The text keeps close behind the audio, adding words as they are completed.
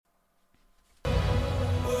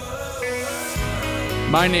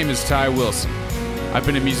My name is Ty Wilson. I've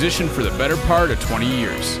been a musician for the better part of 20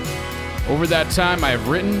 years. Over that time, I have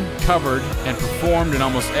written, covered, and performed in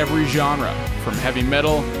almost every genre, from heavy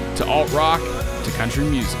metal to alt-rock to country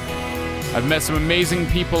music. I've met some amazing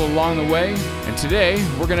people along the way, and today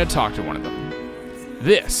we're going to talk to one of them.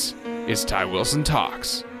 This is Ty Wilson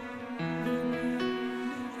Talks.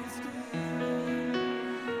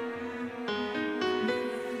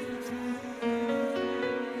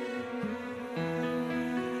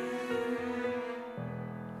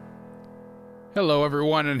 Hello,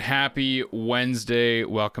 everyone, and happy Wednesday.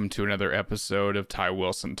 Welcome to another episode of Ty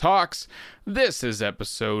Wilson Talks. This is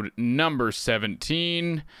episode number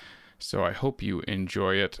 17, so I hope you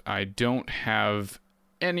enjoy it. I don't have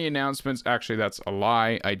any announcements. Actually, that's a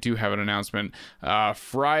lie. I do have an announcement.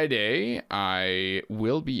 Friday, I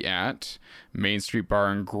will be at Main Street Bar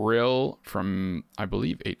and Grill from, I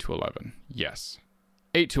believe, 8 to 11. Yes,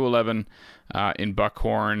 8 to 11 in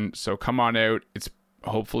Buckhorn. So come on out. It's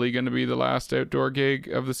hopefully going to be the last outdoor gig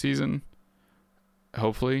of the season.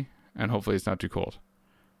 Hopefully. And hopefully it's not too cold.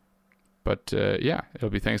 But yeah, it'll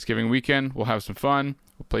be Thanksgiving weekend. We'll have some fun.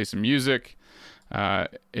 We'll play some music.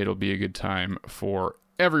 It'll be a good time for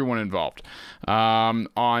everyone involved.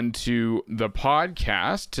 On to the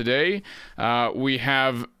podcast. Today, we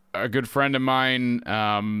have a good friend of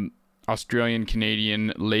mine,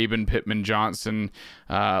 Australian-Canadian Laban Pittman-Johnson.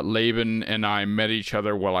 Laban and I met each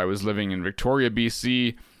other while I was living in Victoria,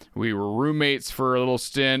 BC. We were roommates for a little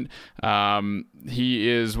stint. He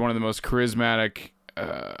is one of the most charismatic,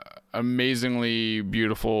 amazingly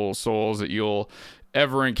beautiful souls that you'll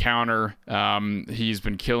ever encounter. He's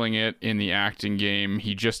been killing it in the acting game.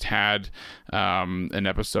 He just had an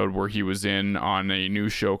episode where he was in on a new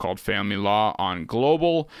show called Family Law on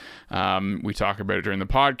Global. We talk about it during the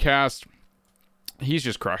podcast. He's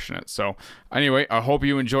just crushing it. So anyway, I hope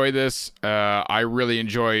you enjoy this. I really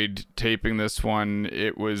enjoyed taping this one.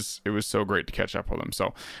 It was so great to catch up with him.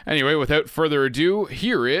 So anyway, without further ado,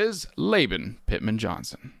 here is Laban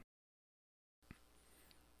Pittman-Johnson.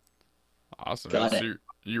 Awesome. So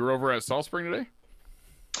you were over at Salt Spring today?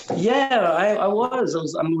 Yeah, I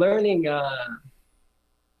was. I'm learning,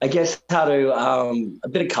 I guess, how to a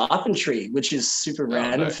bit of carpentry, which is super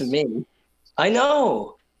random for me. I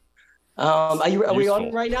know. Are we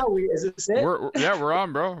on right now? Is this it? We're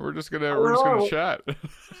on, bro. We're just gonna chat.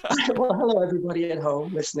 Well, hello everybody at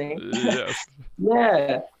home listening. Yes.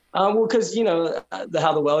 Yeah. Well, because you know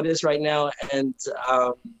how the world is right now, and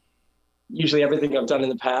usually everything I've done in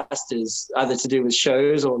the past is either to do with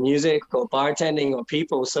shows or music or bartending or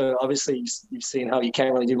people. So obviously you've seen how you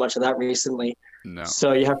can't really do much of that recently. No.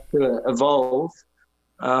 So you have to evolve.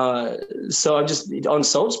 So I'm just on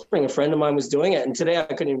Salt Spring. A friend of mine was doing it, and today I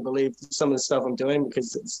couldn't even believe some of the stuff I'm doing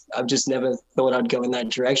because I've just never thought I'd go in that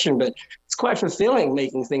direction. But it's quite fulfilling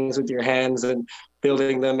making things with your hands and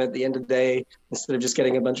building them. At the end of the day, instead of just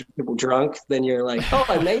getting a bunch of people drunk, then you're like, oh,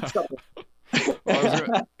 I made something.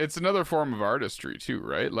 It's another form of artistry too,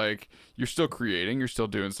 right? Like you're still creating, you're still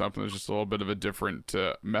doing something. There's just a little bit of a different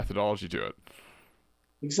methodology to it.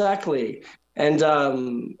 Exactly. And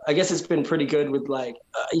I guess it's been pretty good with like,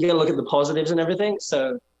 you got to look at the positives and everything.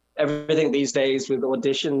 So everything these days with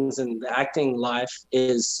auditions and the acting life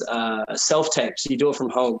is self-tape. So you do it from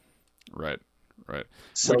home. Right.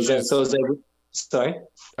 Sorry? I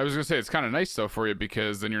was going to say, it's kind of nice though for you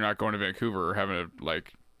because then you're not going to Vancouver or having to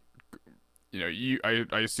like, you know,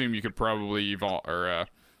 I assume you could probably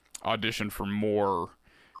audition for more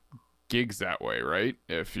gigs that way, right?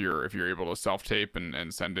 If you're able to self-tape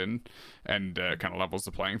and send in, and kind of levels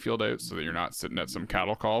the playing field out so that you're not sitting at some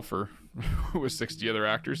cattle call with 60 other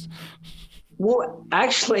actors. Well,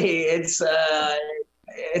 actually, it's a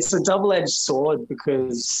double-edged sword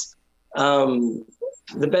because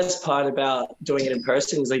the best part about doing it in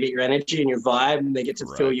person is they get your energy and your vibe, and they get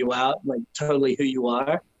to fill you out, like totally who you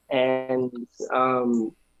are. And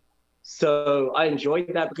so I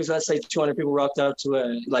enjoyed that because let's say 200 people rocked up to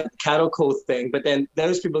a like cattle call thing, but then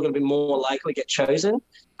those people are going to be more likely to get chosen.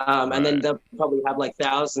 And then they'll probably have like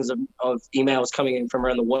thousands of emails coming in from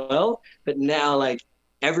around the world. But now like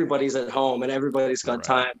everybody's at home and everybody's got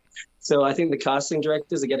time. So I think the casting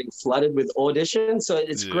directors are getting flooded with auditions. So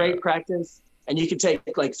it's great practice. And you can take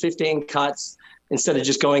like 15 cuts instead of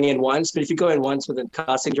just going in once. But if you go in once with a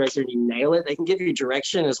casting director and you nail it, they can give you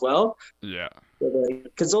direction as well. Yeah.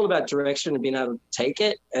 Because it's all about direction and being able to take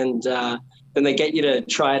it. And then they get you to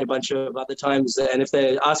try it a bunch of other times. And if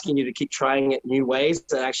they're asking you to keep trying it new ways,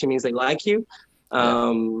 that actually means they like you.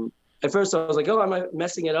 At first I was like, oh, am I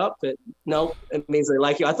messing it up? But no, it means they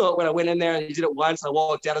like you. I thought when I went in there and you did it once, I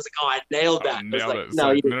walked out, I was like, oh, I nailed that.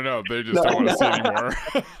 No, they just don't want to see anymore.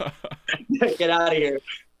 Get out of here.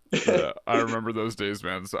 Yeah, I remember those days,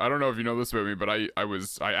 man. So I don't know if you know this about me, but I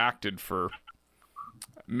acted for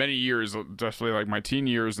many years, especially like my teen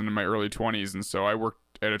years and in my early 20s, and so I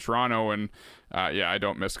worked at a Toronto, and yeah, I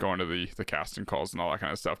don't miss going to the casting calls and all that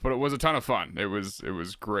kind of stuff. But it was a ton of fun. It was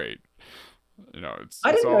great. You know,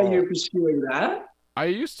 I didn't know you were pursuing that. I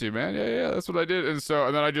used to, man. Yeah, that's what I did, and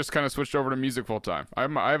then I just kind of switched over to music full time.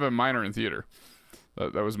 I have a minor in theater.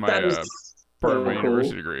 That was my part of my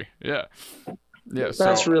university degree. Yeah. Yeah,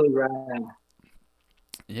 that's really rad.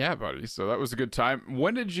 Yeah, buddy. So that was a good time.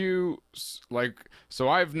 When did you So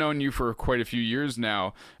I've known you for quite a few years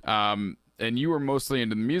now, and you were mostly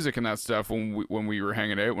into the music and that stuff when we were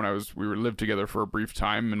hanging out. We lived together for a brief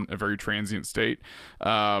time in a very transient state.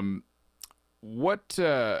 What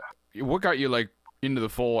got you like into the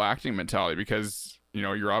full acting mentality? Because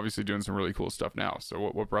you're obviously doing some really cool stuff now. So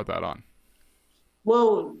what brought that on?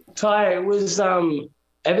 Well, Ty, it was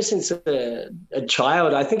ever since a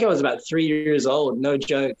child. I think I was about 3 years old. No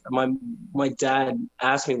joke. My dad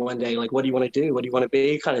asked me one day, like, "What do you want to do? What do you want to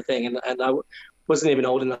be?" kind of thing. And I wasn't even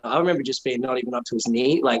old enough. I remember just being not even up to his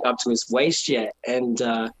knee, like up to his waist yet. And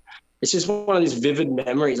it's just one of these vivid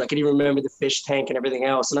memories. I can even remember the fish tank and everything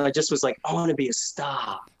else. And I just was like, I want to be a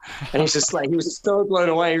star. And he's just like, he was so blown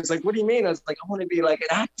away. He was like, "What do you mean?" I was like, "I want to be like an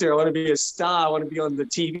actor. I want to be a star. I want to be on the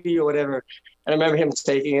TV or whatever." And I remember him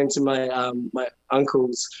taking into my my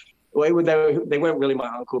uncles. Well, they weren't really my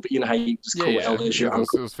uncle, but you know how you just call elders your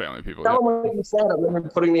uncle. Those family people. Tell him what you said. I remember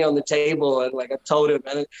putting me on the table and like I told him,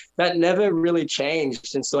 and that never really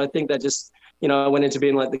changed. And so I think that just, I went into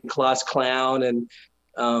being like the class clown and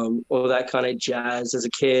all that kind of jazz as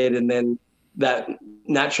a kid, and then that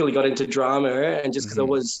naturally got into drama. And just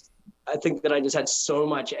because I think that I just had so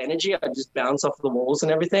much energy, I just bounced off the walls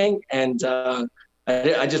and everything, and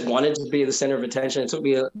I just wanted to be the center of attention. It took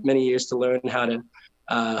me many years to learn how to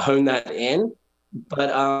hone that in.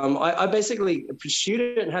 But I basically pursued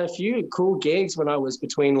it and had a few cool gigs when I was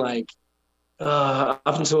between like up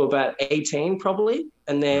until about 18 probably.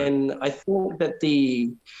 And then I think that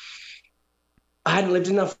I hadn't lived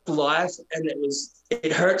enough life, and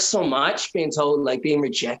it hurt so much being told, like being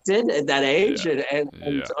rejected at that age. And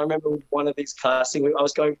I remember one of these casting, I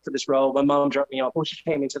was going for this role. My mom dropped me off. Well, she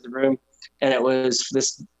came into the room, and it was for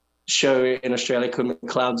this show in Australia called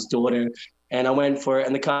McLeod's Daughter. And I went for it.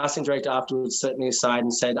 And the casting director afterwards set me aside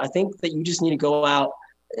and said, "I think that you just need to go out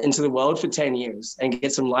into the world for 10 years and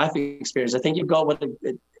get some life experience. I think you've got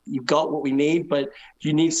what we need, but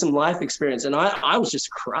you need some life experience." And I was just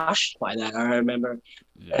crushed by that, I remember.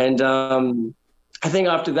 Yeah. And I think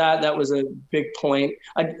after that was a big point.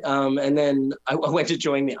 And then I went to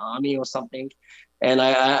join the army or something. And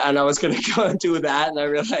I was going to go and do that. And I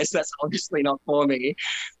realized that's obviously not for me.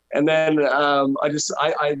 And then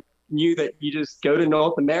I knew that you just go to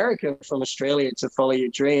North America from Australia to follow your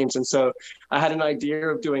dreams. And so I had an idea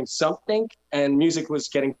of doing something, and music was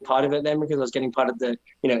getting part of it then, because I was getting part of the,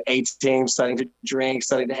 A team, starting to drink,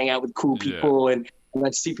 starting to hang out with cool people, and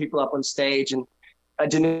I'd see people up on stage, and I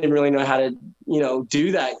didn't really know how to,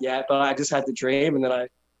 do that yet, but I just had the dream. And then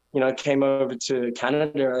I came over to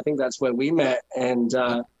Canada. I think that's where we met, and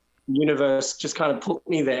the universe just kind of put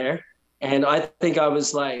me there. And I think I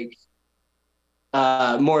was like,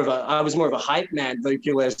 I was more of a hype man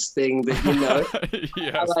vocalist thing that,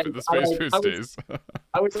 yes, the Space Boots days.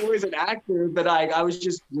 I was always an actor, but I was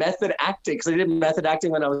just method acting, because I did method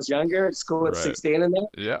acting when I was younger at school at 16 and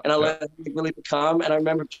there. And I learned to really become. And I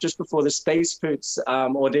remember just before the Space Boots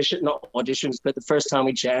not auditions, but the first time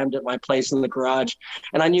we jammed at my place in the garage,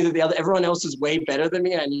 and I knew that everyone else was way better than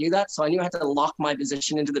me. And I knew that, so I knew I had to lock my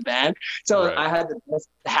position into the band. So I had the best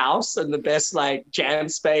house and the best like jam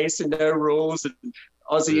space and no rules, and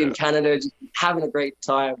Aussie in Canada, just having a great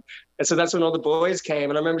time. And so that's when all the boys came,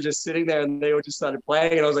 and I remember just sitting there, and they all just started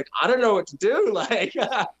playing, and I was like, I don't know what to do. Like,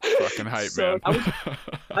 fucking hype, man.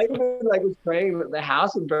 I even was praying that the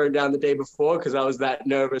house would burn down the day before, because I was that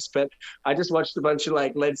nervous. But I just watched a bunch of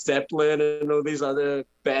like Led Zeppelin and all these other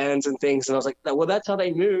bands and things, and I was like, well, that's how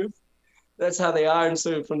they move. That's how they are. And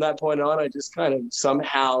so from that point on, I just kind of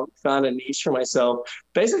somehow found a niche for myself,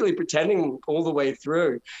 basically pretending all the way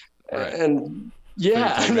through. Right. And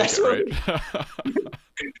that's what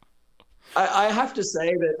I have to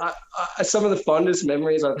say that some of the fondest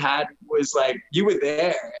memories I've had was like you were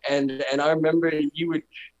there, and I remember you would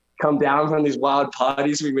come down from these wild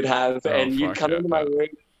parties we would have, and you'd come into my room at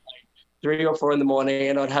like 3 or 4 in the morning,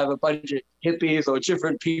 and I'd have a bunch of hippies or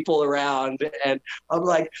different people around, and I'm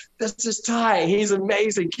like, "This is Ty, he's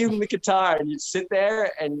amazing, give him the guitar," and you'd sit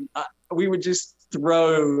there, and we would just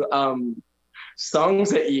throw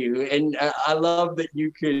songs at you. And I love that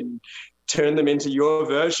you could turn them into your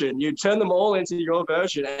version. You turn them all into your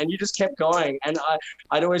version, and you just kept going. And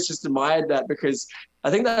I'd always just admired that, because I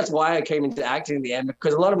think that's why I came into acting in the end,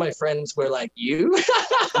 because a lot of my friends were like, you,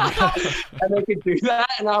 and they could do that.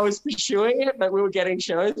 And I was pursuing it, but we were getting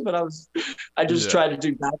shows, but I just tried to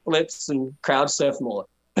do backflips and crowd surf more.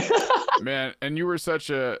 Man, and you were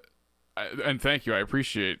and thank you. I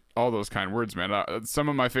appreciate all those kind words, man. Some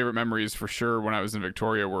of my favorite memories for sure when I was in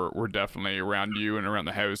Victoria were definitely around you and around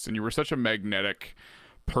the house. And you were such a magnetic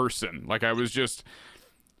person. Like, I was just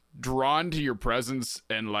drawn to your presence.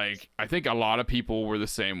 And like, I think a lot of people were the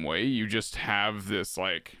same way. You just have this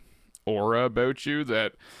like aura about you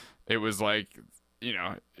that it was like, you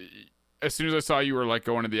know, as soon as I saw you were like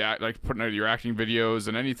going to the act, like putting out your acting videos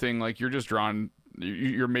and anything, like you're just drawn,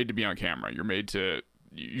 you're made to be on camera. You're made to,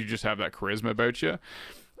 you just have that charisma about you.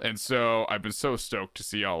 And so I've been so stoked to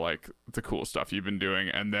see all like the cool stuff you've been doing.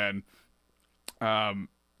 And then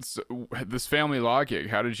so this family law gig,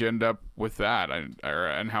 how did you end up with that?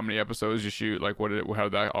 And how many episodes you shoot? Like how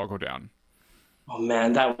did that all go down? Oh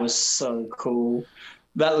man, that was so cool.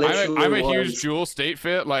 That literally I'm a huge Jewel State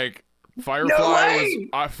fit. Like Firefly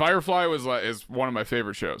is one of my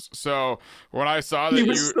favorite shows. So when I saw that, you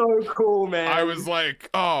were so cool, man. I was like,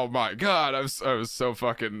 oh my god, I was so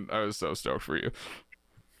stoked for you.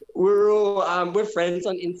 We're friends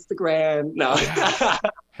on Instagram. No,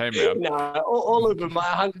 hey man, no, all of them. I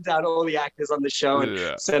hunted down all the actors on the show and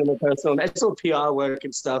sent them a personal. It's all PR work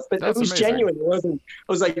and stuff, but it was amazing. Genuine. It wasn't.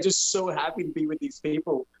 I was like just so happy to be with these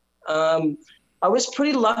people. I was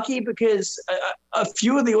pretty lucky because a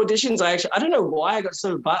few of the auditions, I don't know why I got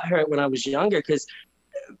so butthurt when I was younger, because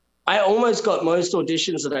I almost got most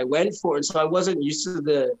auditions that I went for. And so I wasn't used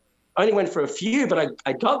to I only went for a few, but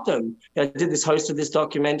I got them. I did this host of this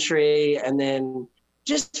documentary and then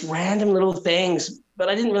just random little things, but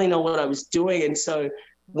I didn't really know what I was doing. And so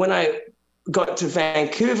when I got to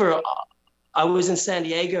Vancouver, I was in San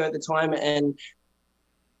Diego at the time, and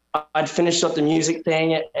I'd finished up the music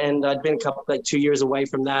thing, and I'd been 2 years away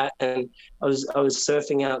from that, and I was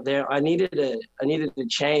surfing out there. I needed a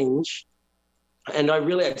change, and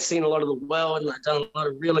I'd seen a lot of the world, and I'd done a lot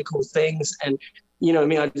of really cool things, and you know what I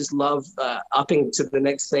mean, I just love upping to the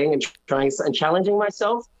next thing and trying and challenging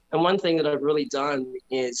myself. And one thing that I've really done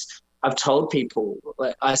is I've told people,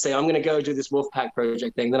 like, I say, I'm going to go do this Wolfpack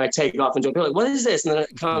project thing. Then I take off and do it. People are like, what is this? And then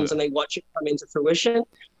it comes and they watch it come into fruition.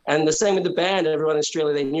 And the same with the band. Everyone in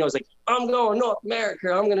Australia, they knew I was like, I'm going North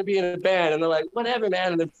America. I'm going to be in a band. And they're like, whatever,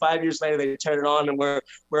 man. And then 5 years later, they turn it on and we're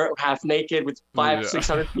half naked with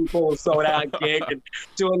 600 people sold out gig and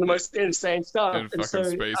doing the most insane stuff. And fucking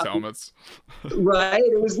space helmets. Right.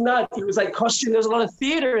 It was nuts. It was like costume. There was a lot of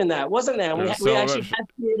theater in that, wasn't there? We actually had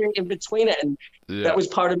theater in between it. And that was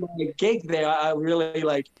part of my gig there. I really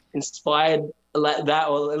like inspired that,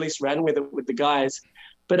 or at least ran with it with the guys.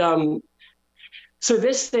 But so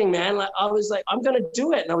this thing, man, like I was like, I'm gonna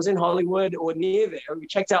do it, and I was in Hollywood or near there. We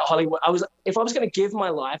checked out Hollywood. If I was gonna give my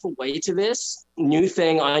life away to this new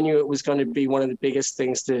thing, I knew it was going to be one of the biggest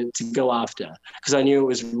things to go after, because I knew it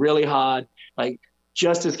was really hard, like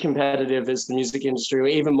just as competitive as the music industry, or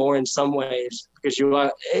even more in some ways, because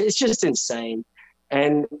it's just insane.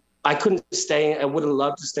 And I couldn't stay. I would have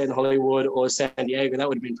loved to stay in Hollywood or San Diego. That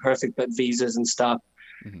would have been perfect, but visas and stuff.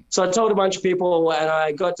 Mm-hmm. So I told a bunch of people, and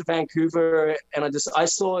I got to Vancouver, and I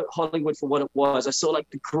saw Hollywood for what it was. I saw like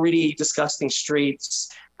the gritty, disgusting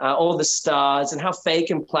streets, all the stars, and how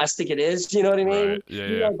fake and plastic it is. You know what I mean? Right.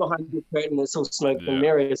 Yeah, know, behind the curtain, there's all smoke and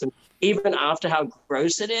mirrors, and even after how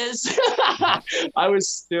gross it is, I was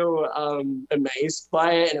still amazed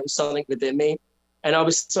by it, and it was something within me. And I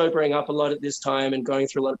was sobering up a lot at this time and going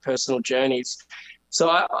through a lot of personal journeys. So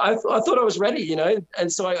I thought I was ready, you know, and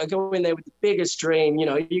so I go in there with the biggest dream. You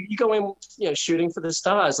know, you go in, you know, shooting for the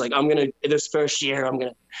stars. Like, this first year, I'm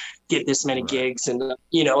gonna get this many gigs, and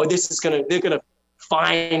you know, they're gonna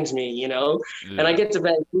find me, you know. Yeah. And I get to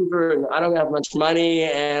Vancouver, and I don't have much money,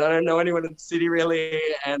 and I don't know anyone in the city really.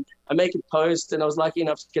 And I make a post, and I was lucky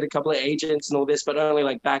enough to get a couple of agents and all this, but only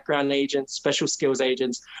like background agents, special skills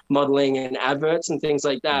agents, modeling and adverts and things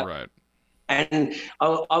like that. Right. And I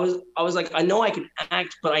was like, I know I can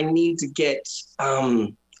act, but I need to get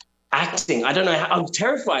acting. I don't know how. I'm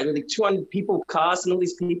terrified. There's like 200 people cast and all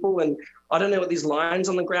these people, and I don't know what these lines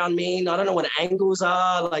on the ground mean. I don't know what angles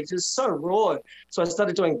are. Like, just so raw. So I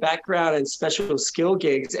started doing background and special skill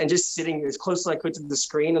gigs and just sitting as close as I could to the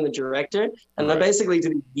screen and the director. And I basically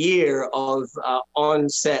did a year of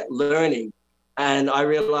on-set learning. And I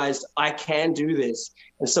realized I can do this.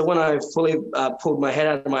 And so when I fully pulled my head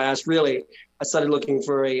out of my ass, really, I started looking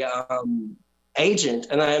for a agent.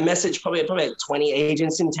 And I messaged probably like 20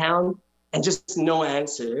 agents in town, and just no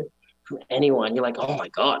answer. from anyone. You're like, oh my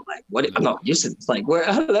God, like what? I'm not used to this. Like,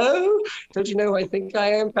 hello? Don't you know who I think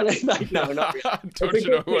I am? Kind of like, no, not really. Don't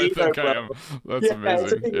you know who I think I am? That's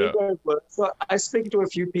amazing. Yeah. So I speak to a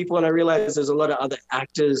few people and I realized there's a lot of other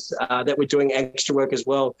actors that were doing extra work as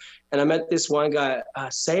well. And I met this one guy,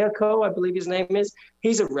 Sayako, I believe his name is.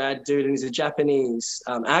 He's a rad dude and he's a Japanese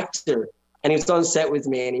actor. And he was on set with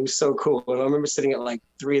me and he was so cool. And I remember sitting at like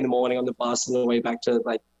 3 a.m. on the bus on the way back to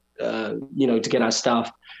like, to get our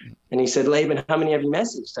stuff. And he said, Laban, how many have you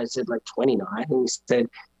messaged? I said like 29. And he said,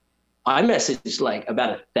 I messaged like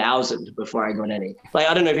about 1,000 before I got any. Like,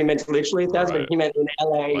 I don't know if he meant literally 1,000, but he meant in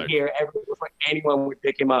LA here, before anyone would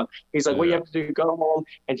pick him up. He's like, what you have to do, go home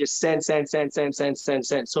and just send. So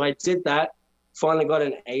I did that. Finally got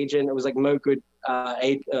an agent. It was like Mo Good,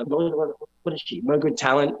 what is she? Mo Good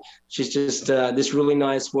Talent. She's just this really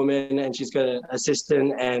nice woman, and she's got an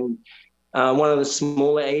assistant and one of the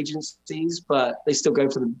smaller agencies, but they still go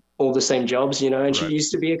for all the same jobs, And she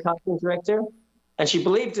used to be a casting director, and she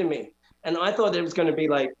believed in me. And I thought it was going to be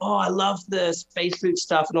like, oh, I love the spacesuit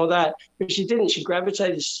stuff and all that, but she didn't. She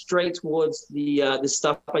gravitated straight towards the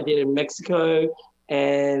stuff I did in Mexico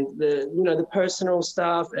and the personal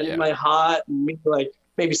stuff and my heart and me, like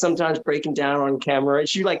maybe sometimes breaking down on camera. And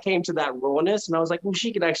she like came to that rawness, and I was like, well,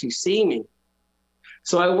 she could actually see me.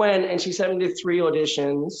 So I went, and she sent me to 3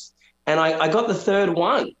 auditions, and I got the 3rd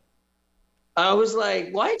one. I was like,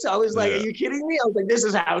 what? I was like, are you kidding me? I was like, this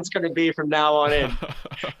is how it's going to be from now on in.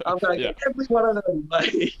 I was like, every one of them.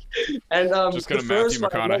 Like, and just going to Matthew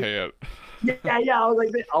McConaughey it. Yeah. I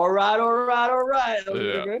was like, all right. I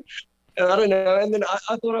was like, and I don't know. And then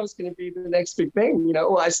I thought I was going to be the next big thing,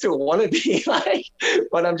 Well, I still want to be like,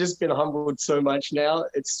 but I've just been humbled so much now.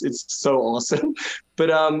 It's so awesome.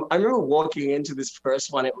 But I remember walking into this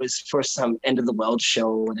first one. It was for some end of the world show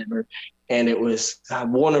or whatever. And it was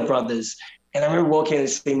Warner Brothers. And I remember walking in and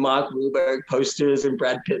seeing Mark Wahlberg posters and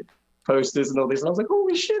Brad Pitt posters and all this. And I was like,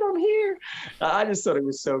 holy shit, I'm here. I just thought it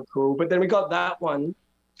was so cool. But then we got that one.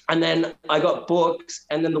 And then I got books,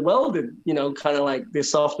 and then the world, kind of like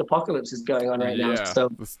this soft apocalypse is going on right now. So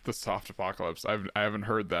the soft apocalypse. I haven't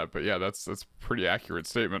heard that, but yeah, that's a pretty accurate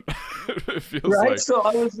statement. It feels right. Like... So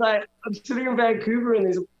I was like, I'm sitting in Vancouver,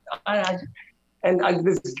 and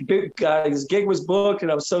this gig was booked,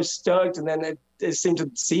 and I was so stoked. And then it seemed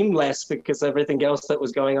to seem less because everything else that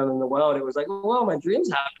was going on in the world. It was like, well, my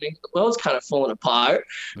dream's happening. The world's kind of falling apart.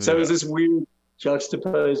 So it was this weird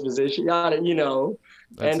juxtaposed position, so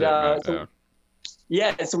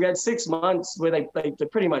we had 6 months where they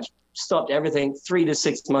pretty much stopped everything, 3 to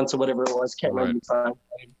 6 months or whatever it was, can't remember the time.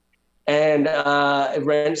 And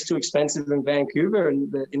rent's too expensive in Vancouver,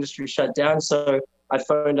 and the industry shut down. So I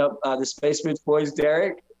phoned up the Space Boots boys,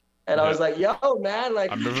 Derek, and I was like, "Yo, man,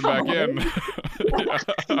 like I'm moving back in."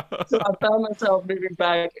 So I found myself moving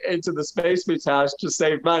back into the Space Boots house to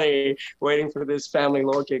save money, waiting for this family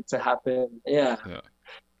law gig to happen. Yeah.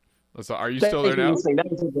 So are you still there now? That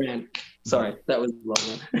was a brand. Sorry, that was a long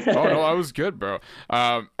one. Oh, no, that was good, bro.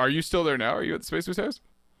 Are you still there now? Are you at the Space Boots house?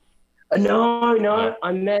 No.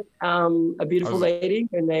 I met a beautiful lady.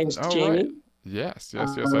 Her name's Jamie. Right. Yes.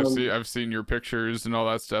 I've seen your pictures and all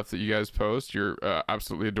that stuff that you guys post. You're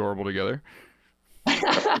absolutely adorable together.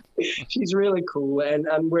 She's really cool, and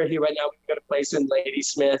we're here right now. We've got a place in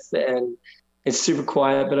Ladysmith, and it's super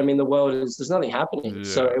quiet, but I mean, there's nothing happening.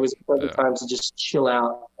 So it was a perfect time to just chill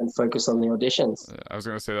out and focus on the auditions. I was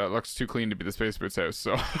going to say that looks too clean to be the Space Boots house.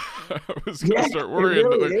 So I was going to start worrying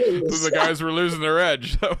that the guys were losing their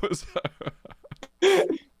edge. That was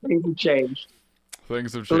Things have changed. Yeah,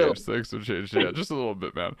 just a little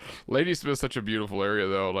bit, man. Ladysmith's such a beautiful area,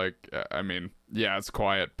 though. Like, I mean, yeah, it's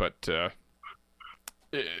quiet, but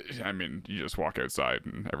I mean, you just walk outside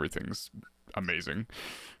and everything's amazing.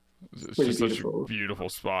 It's just such a beautiful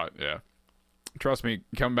spot. Yeah. Trust me,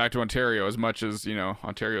 coming back to Ontario, as much as,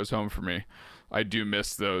 Ontario's home for me, I do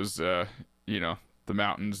miss those, the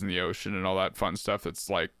mountains and the ocean and all that fun stuff. That's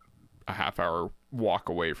like a half-hour walk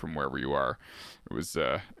away from wherever you are. It was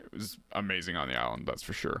amazing on the island, that's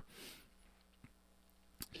for sure.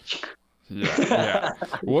 Yeah.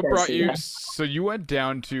 What brought you? So you went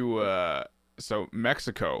down to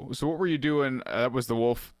Mexico. So what were you doing? That was the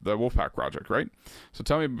Wolfpack project, right? So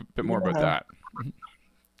tell me a bit more about that.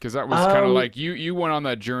 Because that was kind of like you went on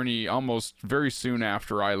that journey almost very soon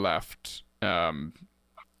after I left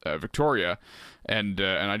Victoria, and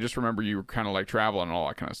I just remember you were kind of like traveling and all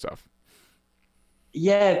that kind of stuff.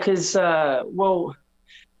 Yeah, because the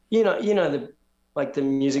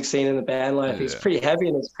music scene and the band life is pretty heavy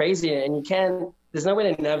and it's crazy, and there's no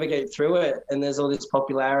way to navigate through it, and there's all this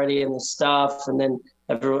popularity and this stuff, and then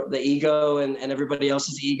the ego and everybody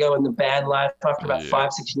else's ego and the band life after about Yeah.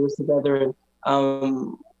 5-6 years together.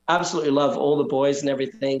 And absolutely love all the boys and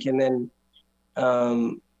everything. And then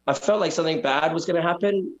I felt like something bad was going to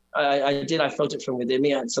happen. I felt it from within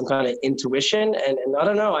me. I had some kind of intuition, and I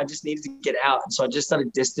don't know, I just needed to get out. And so I just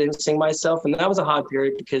started distancing myself. And that was a hard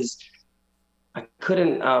period because I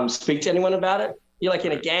couldn't speak to anyone about it. You're like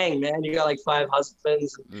in a gang, man. You got like 5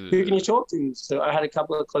 husbands. Who can you talk to? So I had a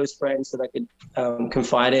couple of close friends that I could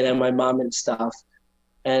confide in, and my mom and stuff.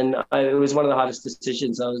 And it was one of the hardest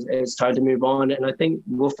decisions. It was time to move on. And I think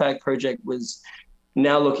Wolfpack Project was,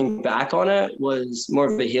 now looking back on it, was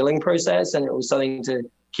more of a healing process, and it was something to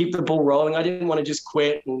keep the ball rolling. I didn't want to just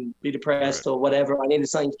quit and be depressed or whatever. I needed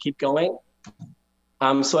something to keep going.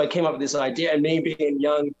 So I came up with this idea, and me being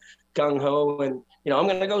young, gung-ho, and I'm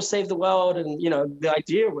going to go save the world. And the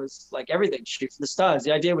idea was like everything, shoot for the stars.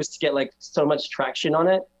 The idea was to get like so much traction on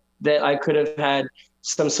it that I could have had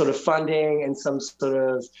some sort of funding and some sort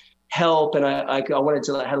of help. And I wanted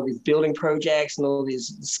to have all these building projects and all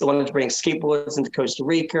these. I wanted to bring skateboards into Costa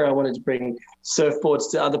Rica. I wanted to bring surfboards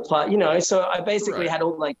to other parts. So I basically had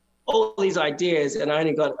all these ideas, and I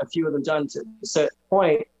only got a few of them done to a certain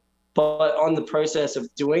point. But on the process of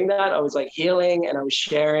doing that, I was like healing, and I was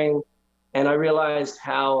sharing, and I realized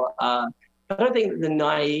how I don't think the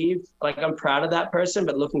naive, like I'm proud of that person,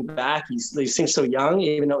 but looking back, he seems so young,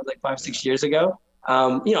 even though it was like 5-6 years ago. I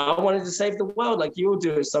wanted to save the world like you will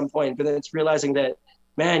do at some point, but then it's realizing that,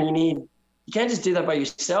 man, you can't just do that by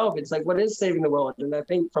yourself. It's like, what is saving the world? And I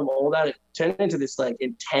think from all that, it turned into this like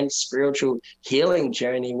intense spiritual healing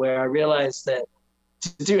journey where I realized that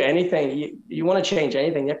to do anything, you want to change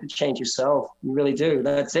anything, you have to change yourself. You really do.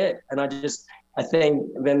 That's it. And I think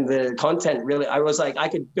then the content really, I was like, I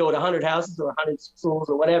could build 100 houses or 100 schools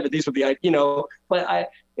or whatever. These would be,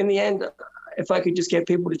 but in the end, if I could just get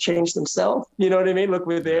people to change themselves, you know what I mean? Look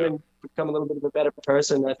within and become a little bit of a better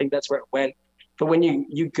person. I think that's where it went. But when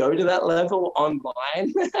you go to that level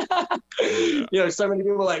online, so many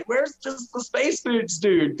people are like, where's just the space boots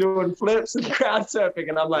dude doing flips and crowd surfing?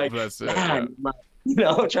 And I'm like, trying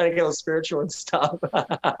to get all spiritual and stuff.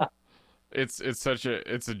 It's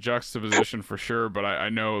a juxtaposition for sure, but I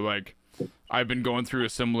know like I've been going through a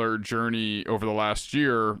similar journey over the last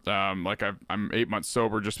year. Like I'm 8 months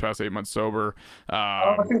sober, just past 8 months sober.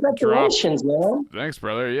 Congratulations, man! Thanks,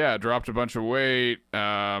 brother. Yeah, dropped a bunch of weight.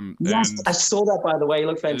 Yes, I saw that, by the way. You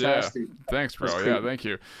look fantastic. Yeah, thanks, bro. Yeah, thank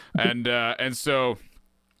you. And so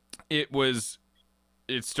it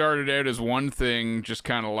started out as one thing, just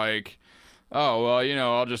kind of like, oh,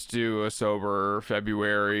 well, I'll just do a sober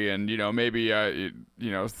February, and, maybe,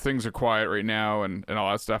 things are quiet right now and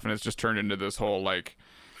all that stuff. And it's just turned into this whole, like,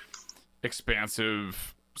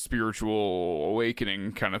 expansive spiritual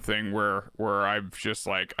awakening kind of thing where I've just,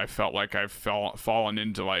 like, I felt like I've fallen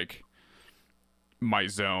into, like, my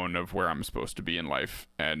zone of where I'm supposed to be in life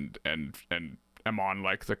and I'm on,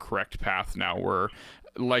 like, the correct path now where,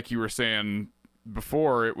 like you were saying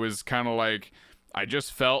before, it was kind of like, I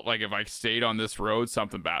just felt like if I stayed on this road,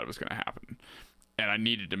 something bad was going to happen. And I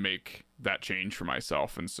needed to make that change for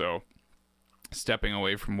myself. And so stepping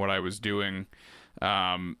away from what I was doing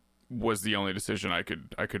was the only decision I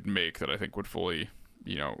could make that I think would fully,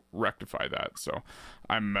 rectify that. So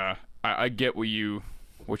I get what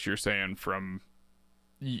you're saying from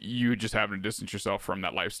you just having to distance yourself from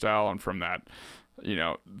that lifestyle and from that,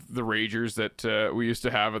 the ragers that we used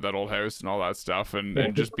to have at that old house and all that stuff,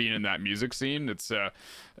 and just being in that music scene. It's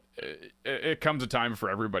it comes a time for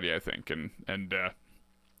everybody, I think, and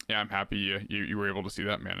I'm happy you were able to see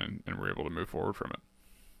that, man, and were able to move forward from it.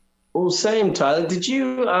 Well, same, Tyler. Did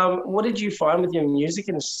you what did you find with your music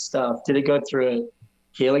and stuff? Did it go through a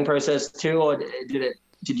healing process too, or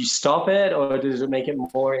did you stop it, or does it make it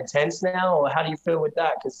more intense now, or how do you feel with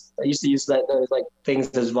that? Because I used to use those like things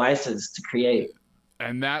as vices to create.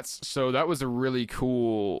 And that was a really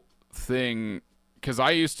cool thing, because I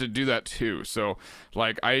used to do that too. So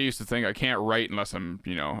like I used to think I can't write unless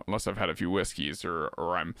unless I've had a few whiskeys or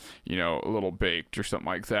I'm a little baked or something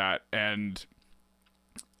like that. And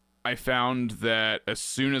I found that as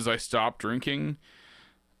soon as I stopped drinking,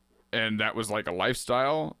 and that was like a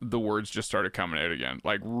lifestyle, the words just started coming out again,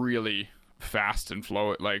 like really fast and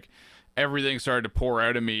flow. Like everything started to pour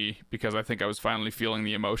out of me because I think I was finally feeling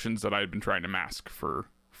the emotions that I had been trying to mask for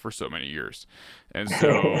so many years. And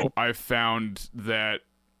so I found that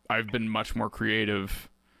I've been much more creative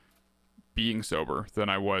being sober than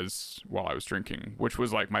I was while I was drinking, which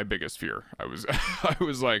was like my biggest fear. I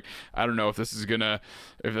was like, I don't know if this is gonna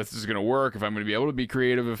work, if I'm gonna be able to be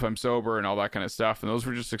creative if I'm sober and all that kind of stuff. And those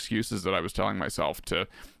were just excuses that I was telling myself to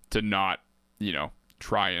not,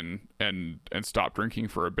 try and stop drinking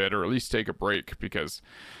for a bit, or at least take a break, because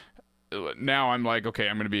now I'm like, okay,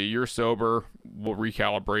 I'm going to be a year sober. We'll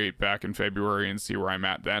recalibrate back in February and see where I'm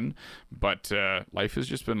at then. But life has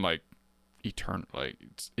just been like eternal, like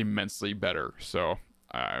it's immensely better. So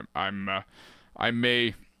I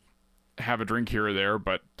may have a drink here or there,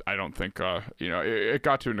 but I don't think it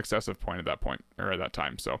got to an excessive point at that point, or at that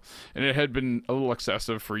time. So, and it had been a little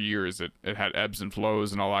excessive for years. It had ebbs and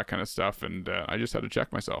flows and all that kind of stuff, and I just had to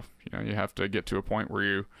check myself. You have to get to a point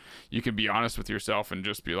where you can be honest with yourself and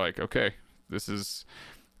just be like, okay, this is,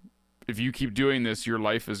 if you keep doing this, your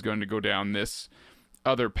life is going to go down this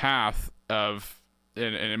other path of,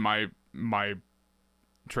 and my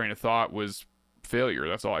train of thought was failure.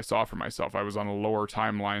 That's all I saw for myself. I was on a lower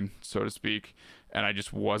timeline, so to speak, and I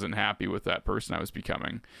just wasn't happy with that person I was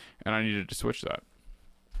becoming, and I needed to switch that.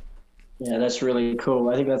 Yeah, that's really cool.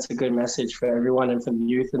 I think that's a good message for everyone and for the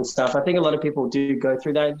youth and stuff. I think a lot of people do go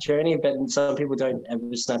through that journey, but some people don't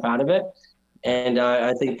ever snap out of it. And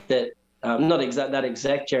I think that not that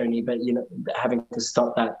exact journey, but having to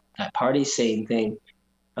stop that party scene thing.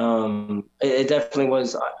 It definitely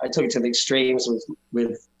was. I took it to the extremes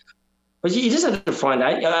with. But you just have to find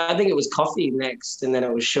out. I think it was coffee next, and then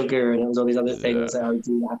it was sugar, and it was all these other things that I would have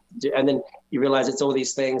to do. And then you realize it's all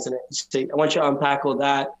these things, and I want you to unpack all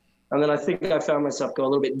that. And then I think I found myself going a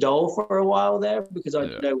little bit dull for a while there, because I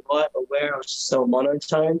didn't know what or where. I was just so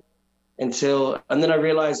monotone and then I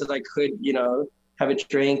realized that I could, have a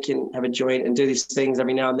drink and have a joint and do these things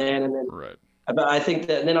every now and then. And then, but I think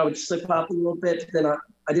that then I would slip up a little bit. Then I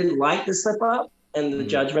didn't like the slip up. And the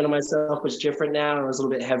judgment of myself was different now. I was a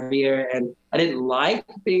little bit heavier, and I didn't like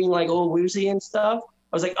being like all woozy and stuff.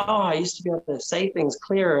 I was like, I used to be able to say things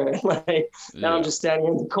clearer. Now I'm just standing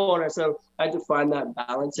in the corner. So I had to find that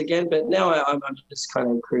balance again. But now I'm just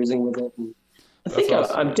kind of cruising with it. And I think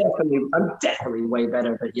awesome. I'm definitely way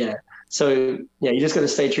better. But yeah. So yeah, you just got to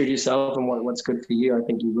stay true to yourself and what's good for you. I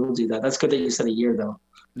think you will do that. That's good that you said a year though.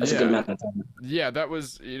 That's a good amount of time. Yeah, that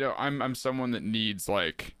was, I'm someone that needs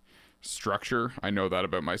like structure. I know that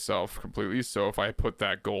about myself completely. So if I put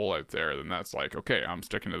that goal out there, then that's like, okay, I'm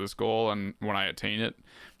sticking to this goal, and when I attain it,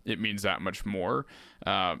 it means that much more.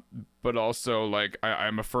 But also, like,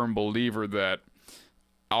 I'm a firm believer that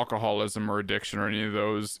alcoholism or addiction or any of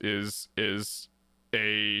those is it's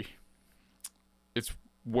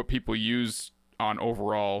what people use on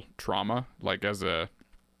overall trauma, like as a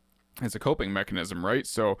coping mechanism, right?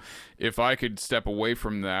 So if I could step away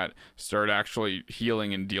from that, start actually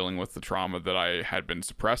healing and dealing with the trauma that I had been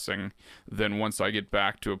suppressing, then once I get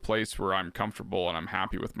back to a place where I'm comfortable and I'm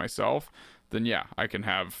happy with myself, then yeah, I can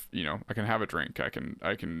have a drink. I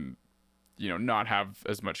can not have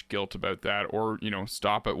as much guilt about that, or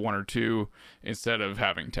stop at 1 or 2 instead of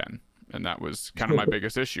having 10. And that was kind of my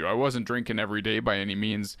biggest issue. I wasn't drinking every day by any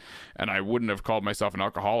means, and I wouldn't have called myself an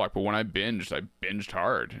alcoholic. But when I binged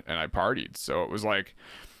hard and I partied. So it was like,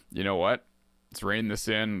 you know what? Let's rein this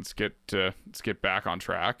in. Let's get back on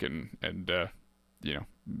track and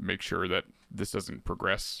make sure that this doesn't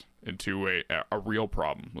progress into a real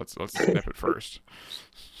problem. Let's snip it first.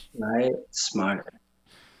 Right, smart.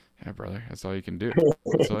 Yeah, brother. That's all you can do.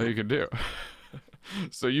 That's all you can do.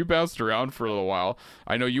 So you bounced around for a little while.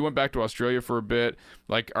 I know you went back to Australia for a bit.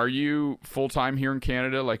 Like, are you full time here in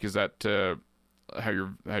Canada? Like, is that how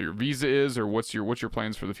your visa is, or what's your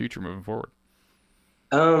plans for the future moving forward?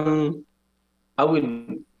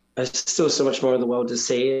 There's still so much more of the world to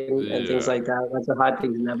see and things like that. That's a hard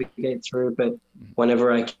thing to navigate through, but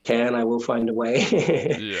whenever I can, I will find a way.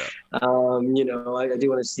 Yeah. I do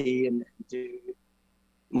want to see and do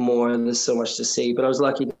more. There's so much to see, but I was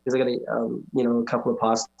lucky because I got a couple of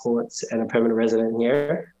passports and a permanent resident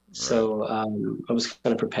here. Right. So I was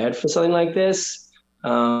kind of prepared for something like this.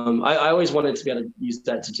 I always wanted to be able to use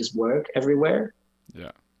that to just work everywhere.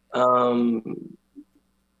 Yeah.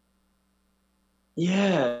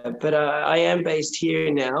 Yeah, but I am based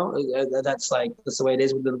here now. That's the way it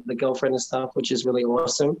is with the girlfriend and stuff, which is really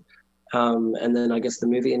awesome. And then I guess the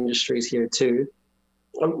movie industry is here too.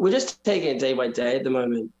 We're just taking it day by day at the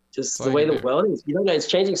moment. Just the way the world is. You don't know, it's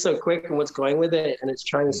changing so quick, and what's going with it, and it's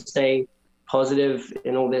trying to stay positive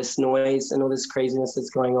in all this noise and all this craziness that's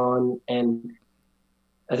going on. And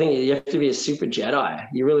I think you have to be a super Jedi.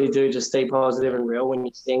 You really do just stay positive and real when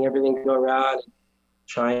you're seeing everything go around.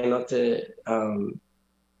 Trying not to,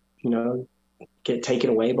 get taken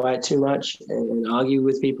away by it too much and argue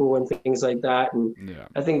with people and things like that. And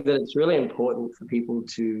I think that it's really important for people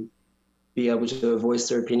to be able to voice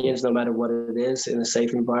their opinions no matter what it is in a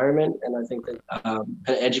safe environment. And I think that an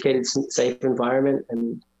educated, safe environment.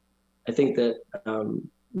 And I think that,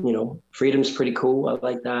 freedom's pretty cool. I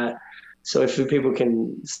like that. So if people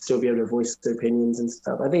can still be able to voice their opinions and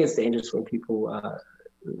stuff, I think it's dangerous when people,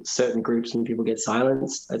 certain groups and people get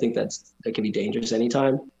silenced. I think that can be dangerous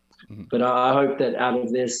anytime. Mm-hmm. But I hope that out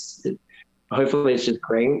of this, hopefully it's just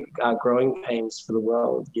growing pains for the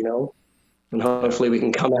world, you know, and hopefully we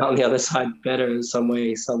can come out on the other side better in some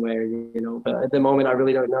way, somewhere, you know. But at the moment, I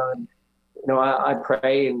really don't know. And, you know, I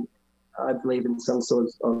pray and I believe in some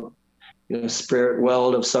sort of, you know, spirit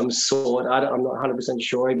world of some sort. I'm not 100%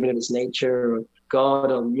 sure, even if it's nature or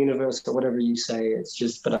God or universe or whatever you say. It's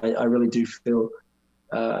just, but I really do feel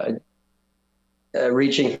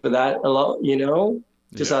reaching for that a lot, you know,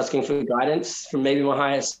 just asking for guidance from maybe my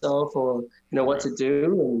higher self or, you know, what to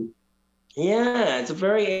do. And yeah, it's a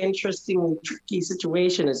very interesting, tricky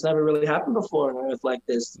situation. It's never really happened before on Earth like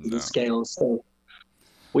this, the scale. So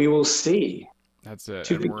we will see. That's it.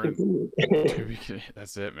 And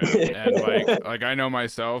that's it, man. And like I know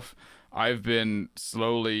myself, I've been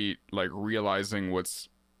slowly like realizing what's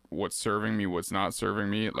serving me, what's not serving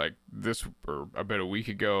me. Like this, or about a week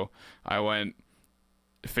ago,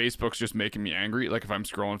 Facebook's just making me angry. Like if I'm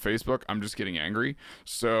scrolling Facebook, I'm just getting angry.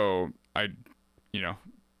 So I, you know,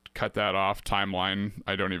 cut that off. Timeline,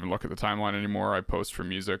 I don't even look at the timeline anymore. I post for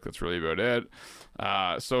music. That's really about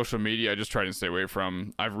it. Social media, I just try to stay away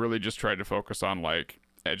from. I've really just tried to focus on like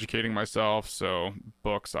educating myself. So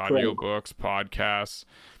books, audiobooks, podcasts,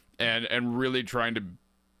 and really trying to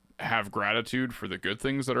have gratitude for the good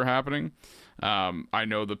things that are happening. I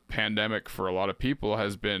know the pandemic for a lot of people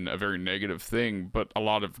has been a very negative thing, but a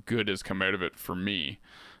lot of good has come out of it for me,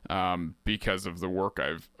 because of the work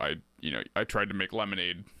I tried to make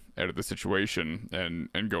lemonade out of the situation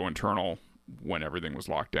and go internal when everything was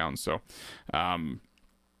locked down. So, I'm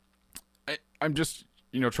just,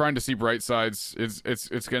 you know, trying to see bright sides. It's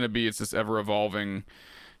this ever evolving,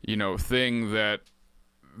 you know, thing that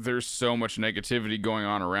there's so much negativity going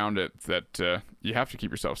on around it that you have to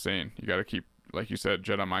keep yourself sane. You got to keep, like you said,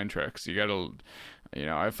 Jedi mind tricks. You got to, you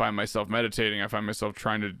know, I find myself meditating. I find myself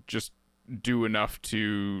trying to just do enough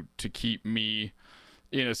to keep me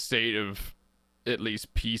in a state of at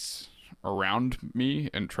least peace around me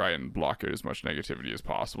and try and block out as much negativity as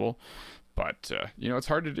possible. But you know, it's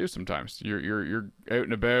hard to do sometimes. You're out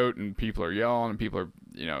and about and people are yelling and people are,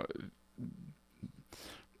 you know,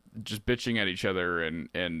 just bitching at each other,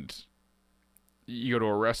 and you go to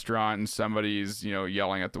a restaurant and somebody's, you know,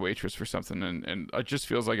 yelling at the waitress for something, and it just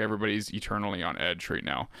feels like everybody's eternally on edge right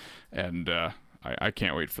now, and I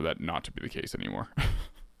can't wait for that not to be the case anymore.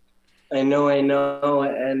 I know,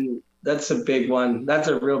 and that's a big one. That's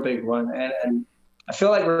a real big one, and I feel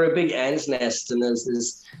like we're a big ants nest, and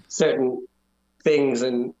there's certain things,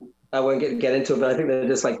 and I won't get into it, but I think they're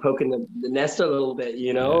just like poking the nest a little bit,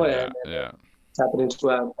 you know, and tapping into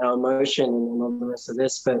our emotion and all the rest of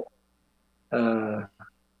this. But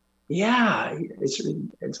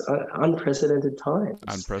it's unprecedented times.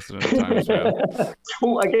 Unprecedented times, man.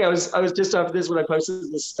 Okay, I was just after this when I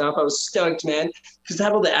posted this stuff. I was stoked, man, because to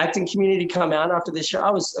have all the acting community come out after this show,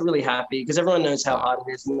 I was really happy because everyone knows how hard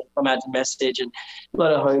it is, and they come out to message, and a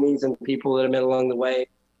lot of homies and people that I met along the way.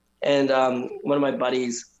 And one of my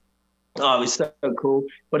buddies, it was so cool.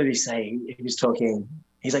 What did he say? He was talking.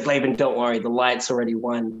 He's like, Laban, don't worry, the light's already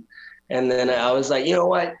won. And then I was like, you know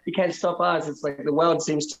what? You can't stop us. It's like the world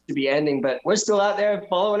seems to be ending, but we're still out there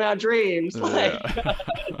following our dreams. Like,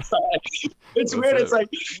 it's weird. It's like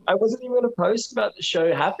I wasn't even going to post about the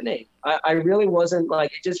show happening. I really wasn't.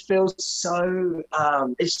 Like, it just feels so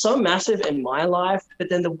it's so massive in my life, but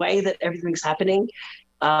then the way that everything's happening,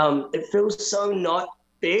 it feels so not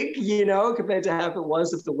big, you know, compared to how it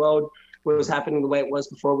was if the world was happening the way it was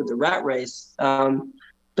before with the rat race.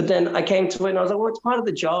 But then I came to it and I was like, well, it's part of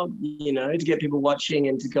the job, you know, to get people watching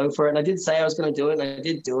and to go for it. And I did say I was going to do it, and I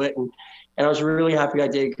did do it. And I was really happy I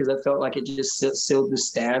did, because I felt like it just sealed the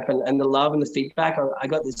stamp, and the love and the feedback. I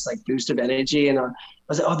got this like boost of energy, and I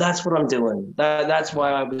was like, oh, that's what I'm doing. That's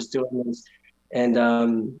why I was doing this.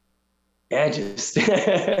 And just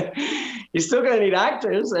you're still gonna need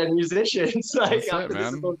actors and musicians. Like, that's it,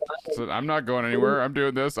 man. So I'm not going anywhere. I'm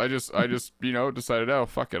doing this. I just you know, decided, oh,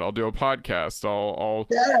 fuck it, I'll do a podcast. I'll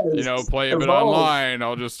you know, play a bit online.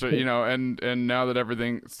 I'll just you know, and now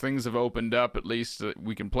that things have opened up, at least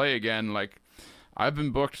we can play again. Like, I've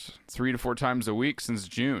been booked 3 to 4 times a week since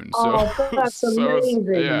June. So that's amazing.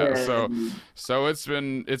 So it's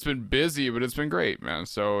been busy, but it's been great, man.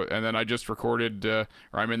 So, and then I just recorded, or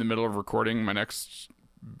I'm in the middle of recording my next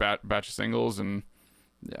batch of singles, and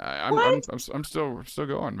Yeah, What? I'm still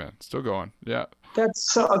going, man. Still going. Yeah.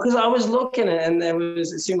 That's so, because I was looking and it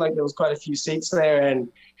seemed like there was quite a few seats there, and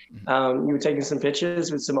you were taking some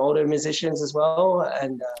pictures with some older musicians as well.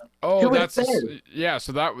 And Oh, who was that's there? yeah.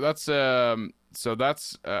 So that's a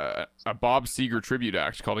Bob Seger tribute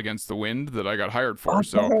act called Against the Wind that I got hired for.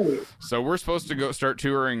 Okay. So we're supposed to go start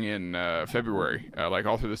touring in February, like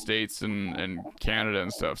all through the States and Canada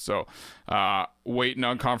and stuff. So waiting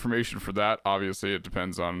on confirmation for that. Obviously, it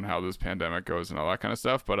depends on how this pandemic goes and all that kind of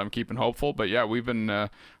stuff. But I'm keeping hopeful. But yeah, we've been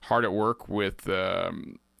hard at work with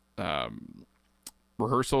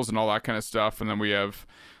rehearsals and all that kind of stuff, and then we'll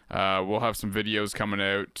have some videos coming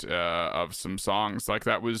out of some songs. Like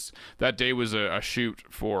that day was a shoot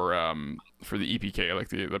for the EPK, like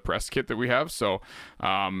the press kit that we have. So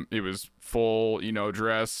it was full,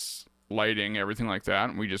 dress, lighting, everything like that,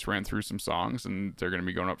 and we just ran through some songs, and they're going to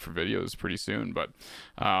be going up for videos pretty soon. But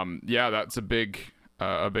yeah, that's a big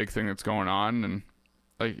thing that's going on, and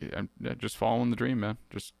like I'm just following the dream, man.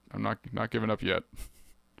 I'm not giving up yet.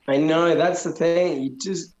 I know, that's the thing. You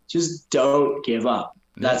just don't give up.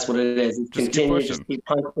 That's what it is. Just continue, just keep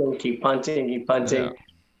punting,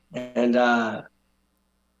 and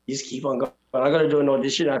you just keep on going. I got to do an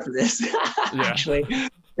audition after this. Actually,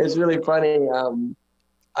 it's really funny.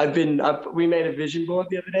 We made a vision board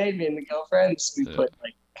the other day, me and the girlfriends. We put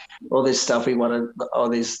like all this stuff we wanted, all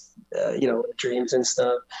these dreams and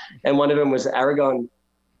stuff, and one of them was Aragon.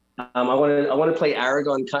 I want to play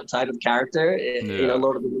Aragon type of character in a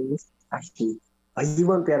lot of the movies. Actually, you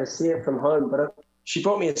won't be able to see it from home, but she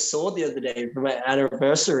brought me a sword the other day for my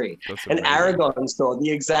anniversary. An Aragon sword,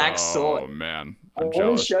 the exact sword. Oh man, I'm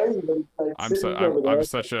jealous. I'm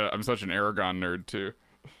such an Aragon nerd too.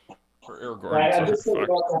 Or Aragorn.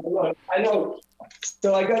 Right, I know.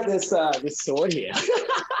 So I got this sword here.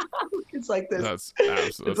 It's like this. That's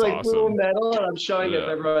it's like awesome. full metal, and I'm showing it to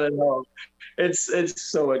everyone at home. It's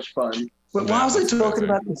so much fun. But why was I talking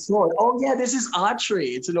about the sword? Oh yeah, this is archery.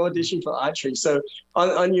 It's an audition for archery. So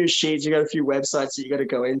on your sheets, you got a few websites that you got to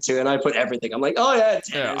go into, and I put everything. I'm like, oh yeah,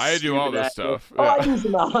 yeah, I do all this stuff. Oh, I do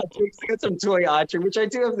some archery. I got some toy archery, which I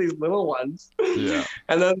do have these little ones. Yeah.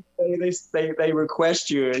 And then they request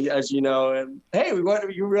you, as you know, and hey, we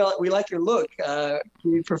like your look.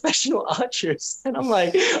 We professional archers, and I'm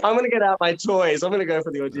like, I'm gonna get out my toys. I'm gonna go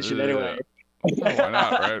for the audition anyway. Why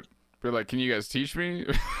not, right? Be like, can you guys teach me?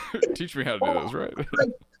 Teach me how to do this, right?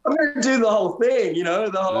 I'm gonna do the whole thing, the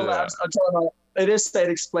whole. Yeah. I'm talking about. They just said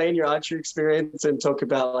explain your archery experience and talk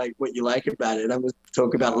about like what you like about it. I'm gonna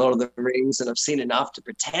talk about Lord of the Rings, and I've seen enough to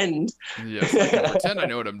pretend. Yes, I can pretend I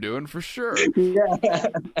know what I'm doing for sure. Yeah.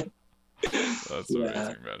 That's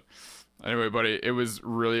amazing, man. Anyway, buddy, it was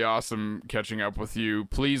really awesome catching up with you.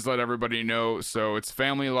 Please let everybody know. So it's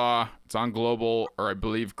Family Law. It's on Global, or I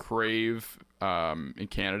believe Crave in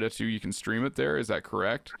Canada too. You can stream it there. Is that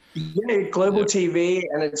correct? Yeah, Global TV,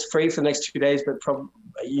 and it's free for the next 2 days, but probably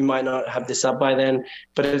you might not have this up by then.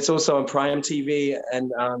 But it's also on Prime TV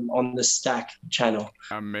and on the Stack channel.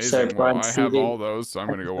 Amazing. So well, I have all those, so I'm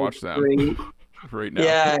going to go watch them right now.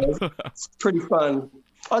 Yeah, it's pretty fun.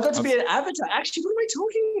 I got to be an avatar. Actually, what am I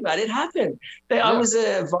talking about? It happened. I was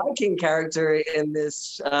a Viking character in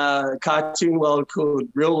this cartoon world called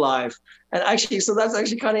Real Life. And actually, so that's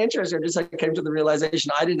actually kind of interesting. I came to the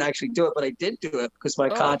realization I didn't actually do it, but I did do it because my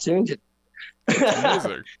cartoon did. That's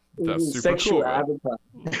amazing. That's super sexual cool. Avatar.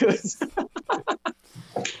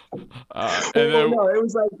 And then, no, it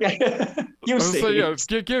was like you see.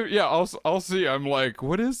 I'll see. I'm like,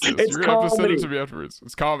 what is this? It's You're gonna have to send comedy. it to me afterwards.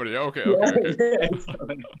 It's comedy. Okay. Yeah.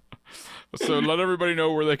 So let everybody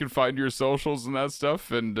know where they can find your socials and that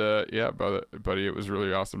stuff. And buddy, it was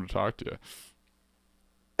really awesome to talk to you.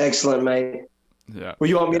 Excellent, mate. Yeah. Well,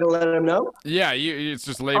 you want me to let them know? Yeah, it's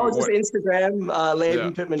just Laban. Oh, it's just Instagram,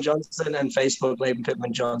 Laban Pittman Johnson, and Facebook, Laban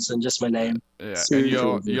Pittman Johnson, just my name. Yeah, and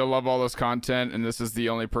you'll love all this content. And this is the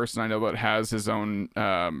only person I know that has his own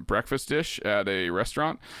breakfast dish at a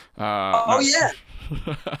restaurant. Yeah.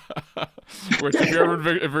 Which if you're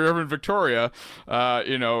ever in Victoria,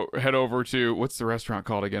 head over to, what's the restaurant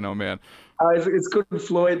called again? Oh man. It's called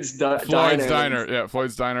Floyd's Diner. Floyd's Diner. Yeah,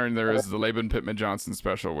 Floyd's Diner, and there is the Laban Pittman Johnson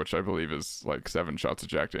special, which I believe is like 7 shots of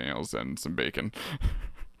Jack Daniels and some bacon.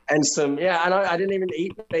 And some, and I didn't even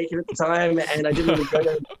eat bacon at the time, and I didn't even go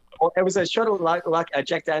to. It was a shot of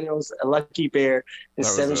Jack Daniels, a Lucky Bear, and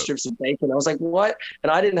 7 strips of bacon. I was like, what?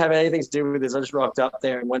 And I didn't have anything to do with this. I just rocked up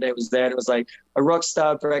there, and one day it was there, and it was like a rock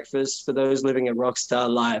star breakfast for those living a rock star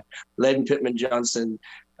life. Laban Pittman Johnson.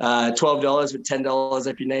 $12 with $10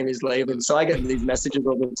 if your name is labeled. So I get these messages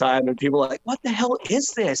all the time, and people are like, "What the hell is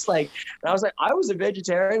this?" Like, and I was like, I was a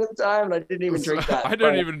vegetarian at the time, and I didn't even drink that. I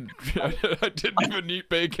didn't even eat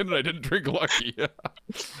bacon, and I didn't drink Lucky.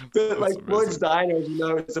 But like Floyd's Diner, you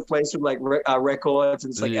know, it's a place with like records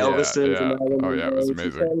and it's like Elvis's. Yeah. And oh yeah, it was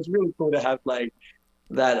amazing. It was really cool to have like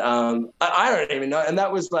that. I don't even know, and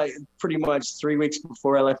that was like pretty much 3 weeks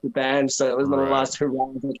before I left the band, so it was the last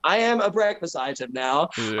hurrah. Like, I am a breakfast item now.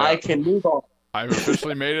 Yeah. I can move on. I've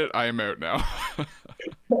officially made it. I am out now.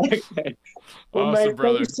 Okay. Well, awesome, mate,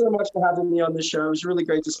 brother. thank you so much for having me on the show. It was really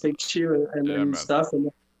great to speak to you and stuff. And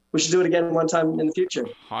we should do it again one time in the future.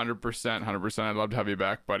 100%. I'd love to have you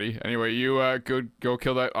back, buddy. Anyway, you go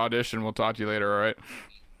kill that audition. We'll talk to you later, all right?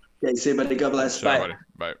 Okay, see you, buddy. God bless. Bye. Buddy.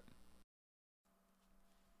 Bye.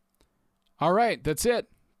 All right, that's it.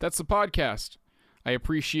 That's the podcast. I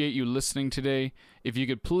appreciate you listening today. If you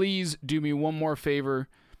could please do me one more favor,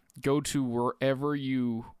 go to wherever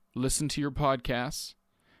you listen to your podcasts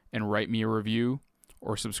and write me a review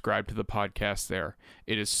or subscribe to the podcast there.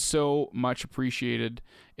 It is so much appreciated,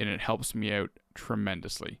 and it helps me out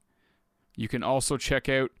tremendously. You can also check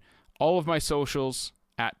out all of my socials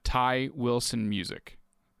at Ty Wilson Music.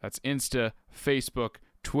 That's Insta, Facebook,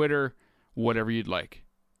 Twitter, whatever you'd like.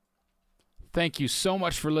 Thank you so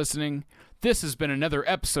much for listening. This has been another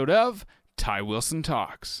episode of Ty Wilson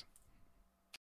Talks.